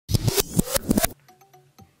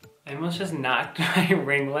I almost just knocked my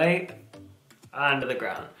ring light onto the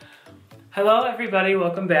ground. Hello everybody,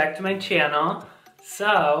 welcome back to my channel.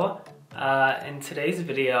 So, in today's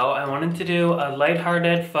video, I wanted to do a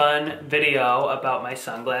lighthearted, fun video about my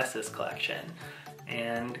sunglasses collection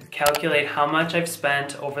and calculate how much I've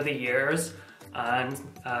spent over the years on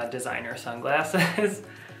designer sunglasses.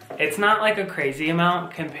 It's not like a crazy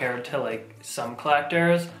amount compared to like some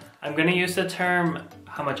collectors. I'm gonna use the term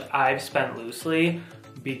how much I've spent loosely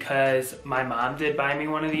because my mom did buy me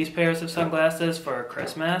one of these pairs of sunglasses for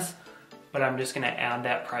Christmas, but I'm just gonna add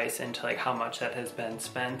that price into like how much that has been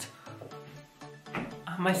spent on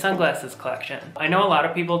my sunglasses collection. I know a lot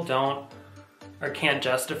of people don't or can't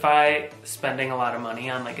justify spending a lot of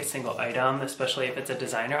money on like a single item, especially if it's a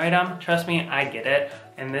designer item. Trust me, I get it.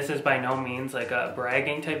 And this is by no means like a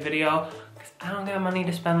bragging type video, because I don't got money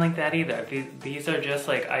to spend like that either. These are just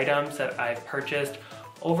like items that I've purchased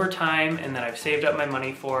over time and that I've saved up my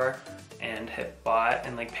money for and have bought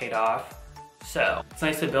and like paid off. So it's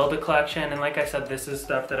nice to build a collection. And like I said, this is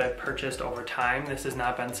stuff that I've purchased over time. This has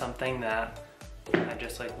not been something that I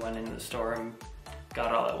just like went into the store and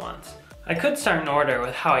got all at once. I could start in order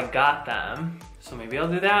with how I got them, so maybe I'll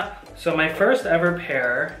do that. So my first ever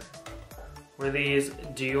pair were these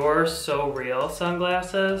Dior So Real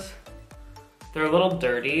sunglasses. They're a little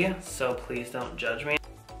dirty, so please don't judge me.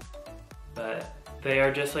 But they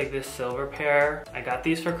are just like this silver pair. I got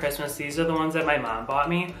these for Christmas. These are the ones that my mom bought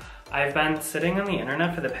me. I've been sitting on the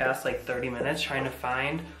internet for the past like 30 minutes trying to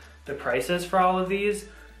find the prices for all of these.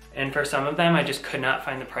 And for some of them, I just could not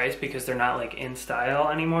find the price because they're not like in style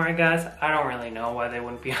anymore, I guess. I don't really know why they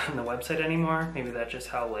wouldn't be on the website anymore. Maybe that's just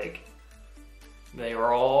how like they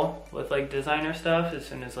roll with like designer stuff. As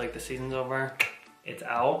soon as like the season's over, it's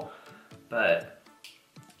out. But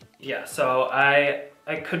yeah, so I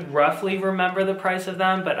could roughly remember the price of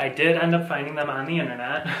them, but I did end up finding them on the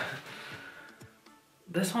internet.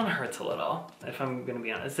 This one hurts a little, if I'm gonna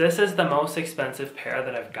be honest. This is the most expensive pair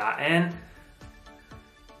that I've gotten.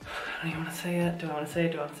 I don't even want to say it. Do I want to say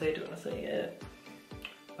it? Do I want to say it? Do I want to say it?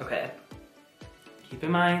 Okay. Keep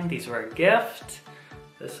in mind, these were a gift.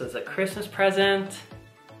 This was a Christmas present.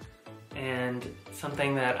 And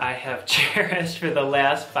something that I have cherished for the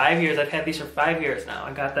last 5 years. I've had these for 5 years now.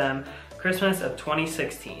 I got them Christmas of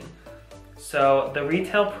 2016. So the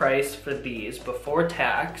retail price for these before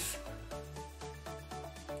tax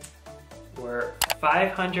were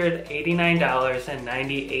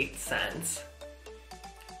 $589.98.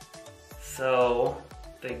 So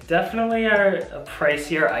they definitely are a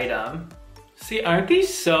pricier item. See, aren't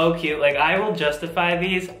these so cute? Like, I will justify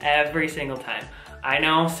these every single time. I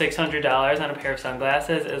know $600 on a pair of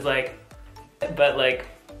sunglasses is like, but like,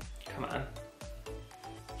 come on.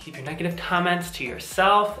 Keep your negative comments to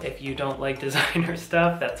yourself. If you don't like designer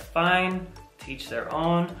stuff, that's fine. To each their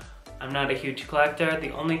own. I'm not a huge collector. The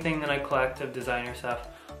only thing that I collect of designer stuff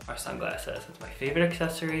are sunglasses. It's my favorite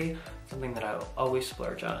accessory, something that I will always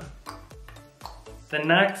splurge on. The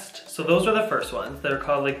next, so those were the first ones. They're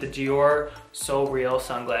called like the Dior So Real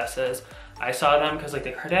sunglasses. I saw them because like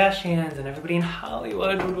the Kardashians and everybody in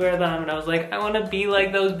Hollywood would wear them, and I was like, I want to be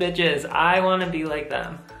like those bitches. I want to be like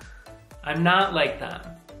them. I'm not like them.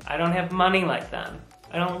 I don't have money like them.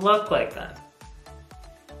 I don't look like them.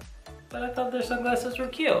 But I thought their sunglasses were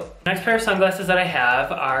cute. Next pair of sunglasses that I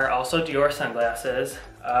have are also Dior sunglasses.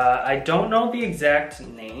 I don't know the exact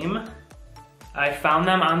name. I found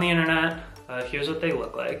them on the internet. Here's what they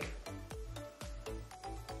look like.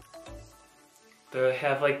 They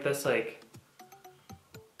have like this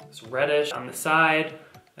reddish on the side,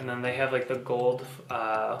 and then they have like the gold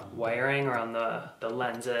wiring around the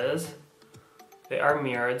lenses. They are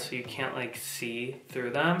mirrored, so you can't like see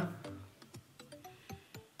through them.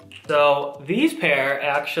 So these pair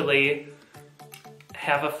actually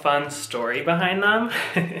have a fun story behind them.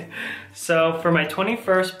 So for my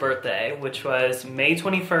 21st birthday, which was May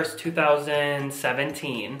 21st,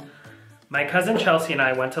 2017, my cousin Chelsea and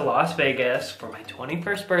I went to Las Vegas for my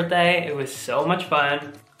 21st birthday. It was so much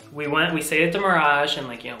fun. We stayed at the Mirage and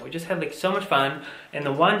like, you know, we just had like so much fun. And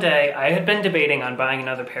the one day I had been debating on buying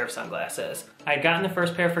another pair of sunglasses. I had gotten the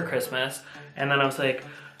first pair for Christmas, and then I was like,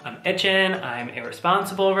 I'm itching, I'm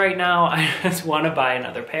irresponsible right now. I just want to buy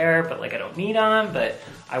another pair, but like I don't need them, but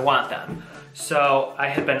I want them. So I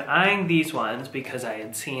had been eyeing these ones because I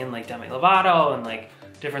had seen like Demi Lovato and like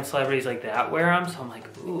different celebrities like that wear them. So I'm like,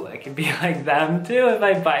 ooh, I could be like them too if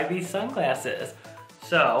I buy these sunglasses.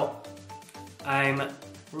 So I'm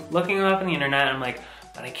looking them up on the internet and I'm like,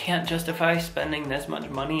 but I can't justify spending this much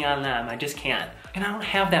money on them. I just can't. And I don't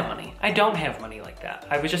have that money. I don't have money like that.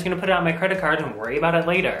 I was just gonna put it on my credit card and worry about it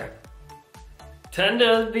later. tend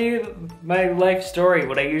to be my life story,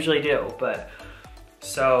 what I usually do. But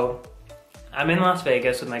so I'm in Las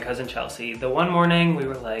Vegas with my cousin Chelsea. The one morning we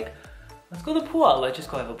were like, let's go to the pool. Let's just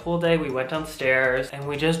go have a pool day. We went downstairs and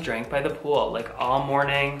we just drank by the pool like all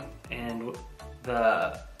morning. And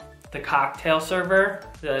the cocktail server,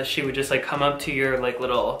 she would just like come up to your like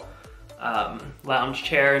little lounge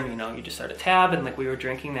chair, and you know, you just start a tab, and like we were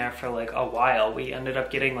drinking there for like a while. We ended up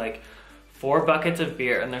getting like 4 buckets of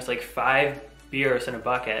beer, and there's like 5 beers in a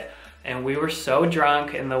bucket. And we were so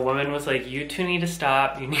drunk, and the woman was like, you two need to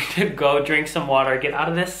stop. You need to go drink some water. Get out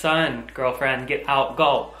of this sun, girlfriend. Get out,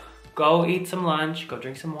 go. Go eat some lunch, go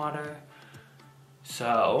drink some water.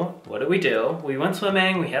 So what did we do? We went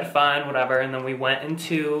swimming, we had fun, whatever. And then we went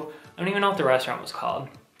into, I don't even know what the restaurant was called,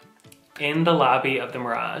 in the lobby of the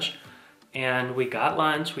Mirage. And we got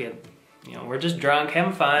lunch. We had, you know, we're just drunk,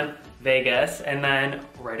 having fun, Vegas. And then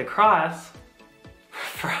right across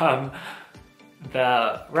from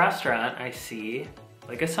the restaurant, I see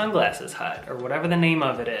like a sunglasses hut or whatever the name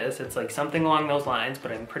of it is. It's like something along those lines,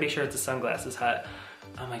 but I'm pretty sure it's a sunglasses hut.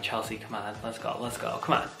 I'm like, Chelsea, come on, let's go,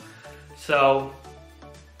 come on. So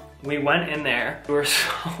we went in there. We were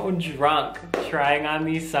so drunk trying on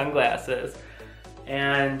these sunglasses.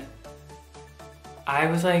 And I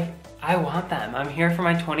was like, I want them. I'm here for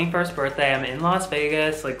my 21st birthday. I'm in Las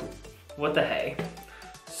Vegas, like what the hey.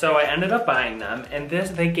 So I ended up buying them, and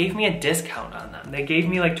they gave me a discount on them. They gave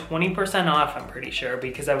me like 20% off, I'm pretty sure,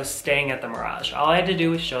 because I was staying at the Mirage. All I had to do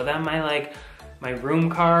was show them my room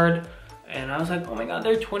card, and I was like, oh my God,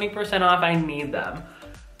 they're 20% off, I need them.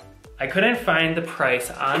 I couldn't find the price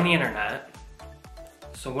on the internet.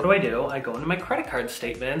 So what do? I go into my credit card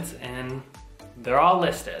statements and they're all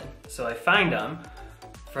listed. So I find them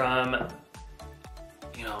from,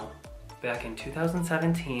 you know, back in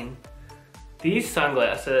 2017. These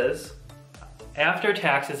sunglasses, after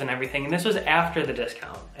taxes and everything, and this was after the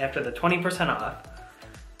discount, after the 20% off,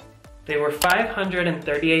 they were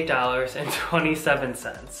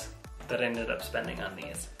 $538.27 that I ended up spending on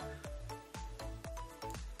these.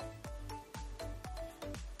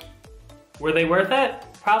 Were they worth it?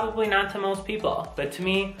 Probably not to most people, but to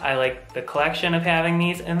me, I like the collection of having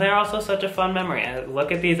these, and they're also such a fun memory. I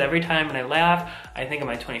look at these every time and I laugh. I think of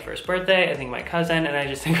my 21st birthday, I think of my cousin, and I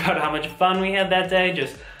just think about how much fun we had that day,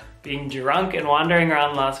 just being drunk and wandering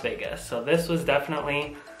around Las Vegas. So these are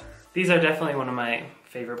definitely one of my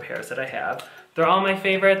favorite pairs that I have. They're all my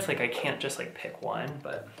favorites, like I can't just like pick one,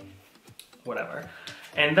 but whatever.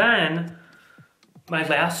 And then my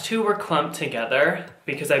last 2 were clumped together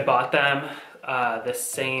because I bought them the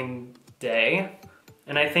same day.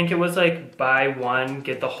 And I think it was like buy 1,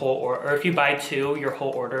 get the whole order, or if you buy 2, your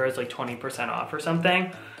whole order is like 20% off or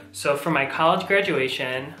something. So for my college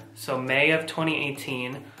graduation, so May of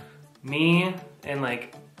 2018, me and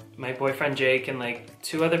like my boyfriend Jake and like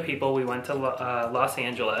 2 other people, we went to Los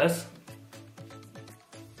Angeles.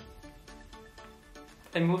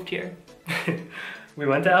 I moved here. We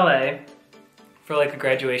went to LA for like a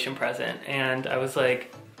graduation present, and I was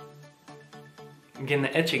like, I'm getting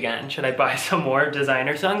the itch again. Should I buy some more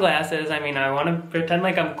designer sunglasses? I mean, I want to pretend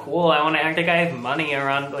like I'm cool. I want to act like I have money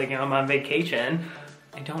around, like, you know, I'm on vacation.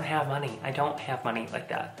 I don't have money. I don't have money like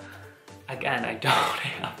that. Again, I don't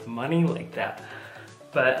have money like that.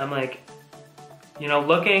 But I'm like, you know,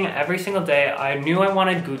 looking every single day, I knew I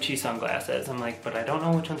wanted Gucci sunglasses. I'm like, but I don't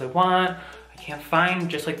know which ones I want. I can't find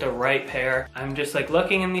just like the right pair. I'm just like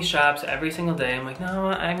looking in these shops every single day. I'm like, no,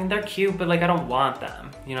 I mean, they're cute, but like I don't want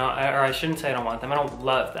them. You know, or I shouldn't say I don't want them. I don't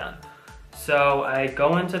love them. So I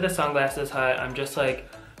go into the sunglasses hut. I'm just like,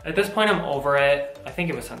 at this point I'm over it. I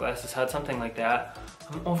think it was Sunglasses Hut, something like that.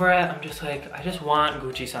 I'm over it. I'm just like, I just want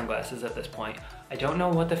Gucci sunglasses at this point. I don't know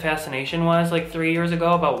what the fascination was like 3 years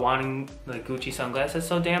ago about wanting like Gucci sunglasses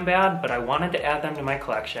so damn bad, but I wanted to add them to my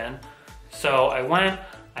collection. So I went,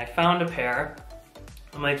 I found a pair.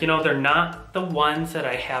 I'm like, you know, they're not the ones that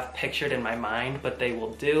I have pictured in my mind, but they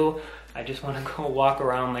will do. I just want to go walk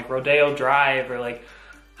around like Rodeo Drive or like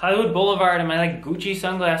Hollywood Boulevard in my like Gucci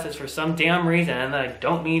sunglasses for some damn reason that I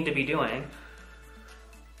don't need to be doing.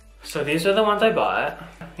 So these are the ones I bought.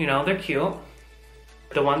 You know, they're cute.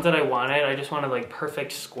 The ones that I wanted, I just wanted like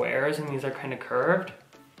perfect squares, and these are kind of curved.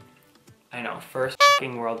 I know, first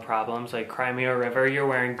fucking world problems, like cry me a river, you're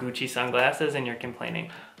wearing Gucci sunglasses and you're complaining.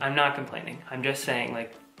 I'm not complaining. I'm just saying,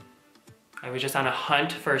 like, I was just on a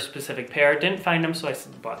hunt for a specific pair, didn't find them, so I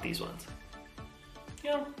bought these ones.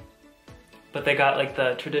 Yeah. But they got like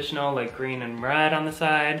the traditional like green and red on the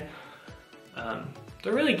side.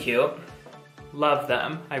 They're really cute. Love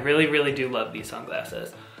them. I really, really do love these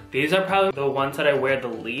sunglasses. These are probably the ones that I wear the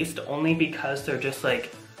least, only because they're just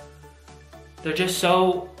like, they're just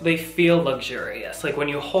so, they feel luxurious. Like when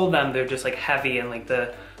you hold them, they're just like heavy, and like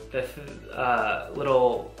the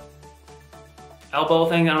little elbow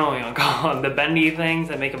thing, I don't know what you wanna call them, the bendy things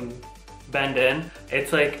that make them bend in.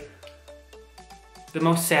 It's like the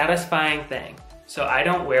most satisfying thing. So I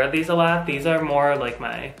don't wear these a lot. These are more like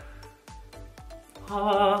my,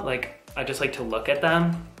 like I just like to look at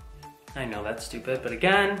them. I know that's stupid, but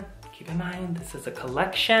again, keep in mind, this is a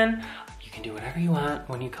collection. You can do whatever you want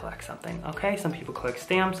when you collect something, okay? Some people collect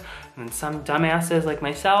stamps, and then some dumbasses like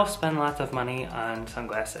myself spend lots of money on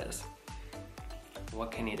sunglasses.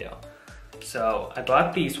 What can you do? So I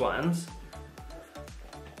bought these ones,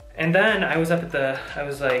 and then I was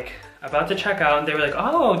like about to check out, and they were like,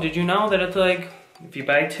 oh, did you know that it's like, if you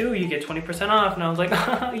buy 2, you get 20% off. And I was like,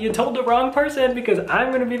 oh, you told the wrong person, because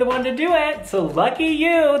I'm gonna be the one to do it. So lucky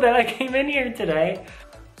you that I came in here today.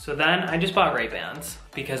 So then I just bought Ray-Bans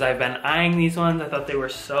because I've been eyeing these ones. I thought they were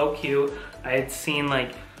so cute. I had seen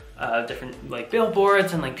like different like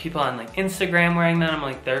billboards and like people on like Instagram wearing them. I'm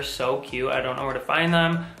like, they're so cute. I don't know where to find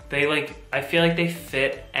them. They like, I feel like they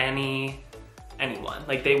fit anyone.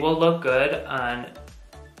 Like they will look good on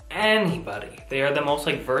anybody. They are the most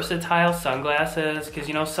like versatile sunglasses, because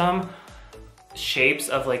you know some shapes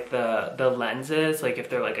of like the lenses, like if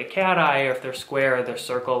they're like a cat eye or if they're square or they're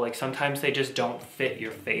circle, like sometimes they just don't fit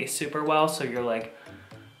your face super well, so you're like,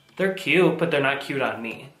 they're cute but they're not cute on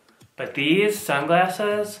me. But these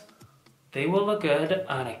sunglasses, they will look good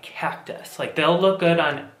on a cactus. Like they'll look good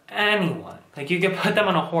on anyone. Like you can put them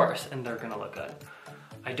on a horse and they're gonna look good.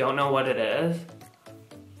 I don't know what it is.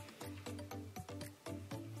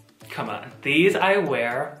 Come on, these I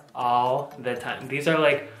wear all the time. These are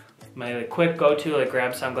like my like, quick go-to like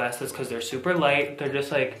grab sunglasses because they're super light. They're just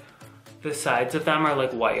like, the sides of them are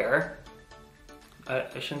like wire. I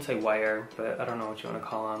shouldn't say wire, but I don't know what you want to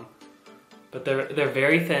call them. But they're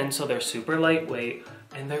very thin, so they're super lightweight,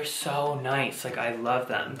 and they're so nice. Like I love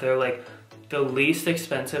them. They're like the least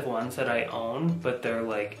expensive ones that I own, but they're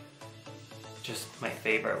like just my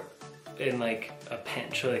favorite in like a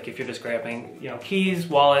pinch. Like if you're just grabbing, you know, keys,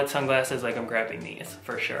 wallet, sunglasses, like I'm grabbing these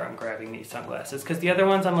for sure. I'm grabbing these sunglasses because the other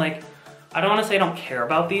ones I'm like, I don't want to say I don't care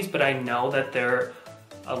about these, but I know that they're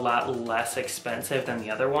a lot less expensive than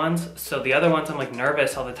the other ones. So the other ones I'm like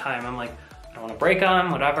nervous all the time. I'm like, I don't want to break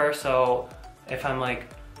them, whatever. So if I'm like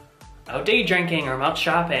out day drinking or I'm out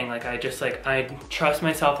shopping, like I just like, I trust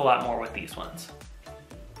myself a lot more with these ones.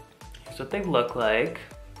 Here's what they look like.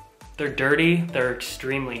 They're dirty, they're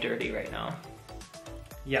extremely dirty right now.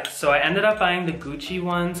 Yeah, so I ended up buying the Gucci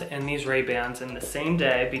ones and these Ray-Bans in the same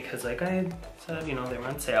day because like I said, you know, they were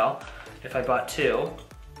on sale if I bought 2.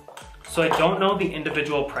 So I don't know the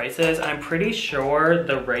individual prices. I'm pretty sure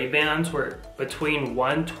the Ray-Bans were between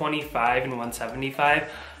 $125 and $175.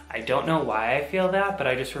 I don't know why I feel that, but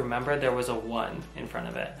I just remember there was a 1 in front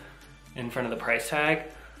of it, in front of the price tag.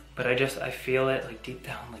 But I feel it like deep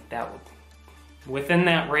down, like that would, within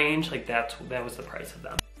that range, like that was the price of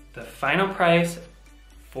them. The final price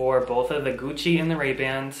for both of the Gucci and the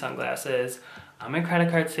Ray-Ban sunglasses on my credit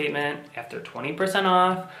card statement after 20%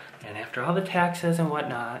 off and after all the taxes and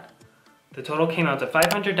whatnot, the total came out to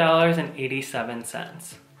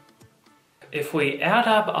 $500.87. If we add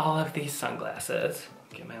up all of these sunglasses,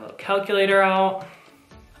 get my little calculator out.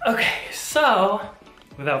 Okay, so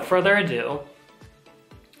without further ado,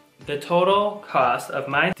 the total cost of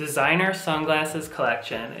my designer sunglasses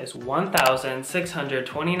collection is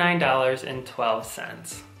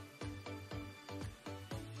 $1,629.12.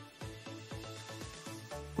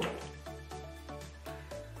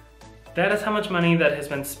 That is how much money that has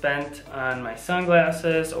been spent on my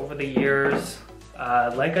sunglasses over the years.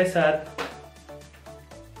 Like I said,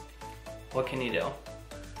 what can you do?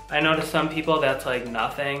 I know to some people that's like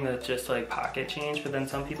nothing, that's just like pocket change, but then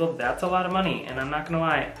some people that's a lot of money, and I'm not gonna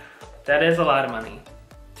lie, that is a lot of money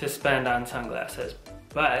to spend on sunglasses.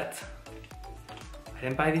 But I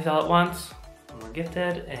didn't buy these all at once, and were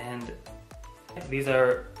gifted, and these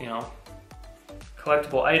are, you know,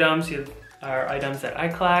 collectible items. These are items that I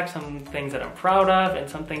collect, some things that I'm proud of, and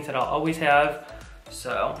some things that I'll always have.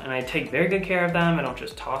 So, and I take very good care of them. I don't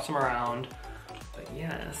just toss them around, but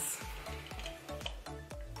yes.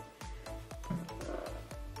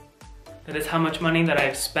 That is how much money that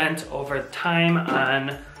I've spent over time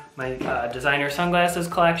on my designer sunglasses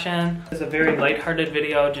collection. It's a very lighthearted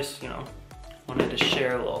video, just, you know, wanted to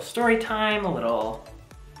share a little story time, a little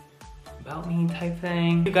about me type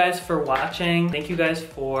thing. Thank you guys for watching. Thank you guys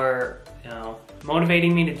for, you know,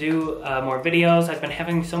 motivating me to do more videos. I've been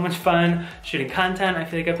having so much fun shooting content. I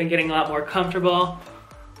feel like I've been getting a lot more comfortable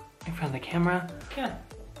in front of the camera. Yeah.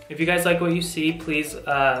 If you guys like what you see, please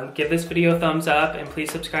give this video a thumbs up and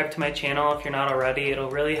please subscribe to my channel if you're not already. It'll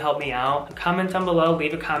really help me out. Comment down below,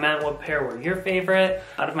 leave a comment what pair were your favorite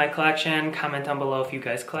out of my collection. Comment down below if you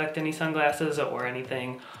guys collect any sunglasses or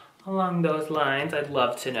anything along those lines. I'd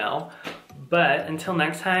love to know. But until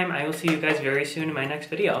next time, I will see you guys very soon in my next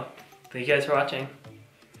video. Thank you guys for watching.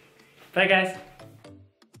 Bye guys.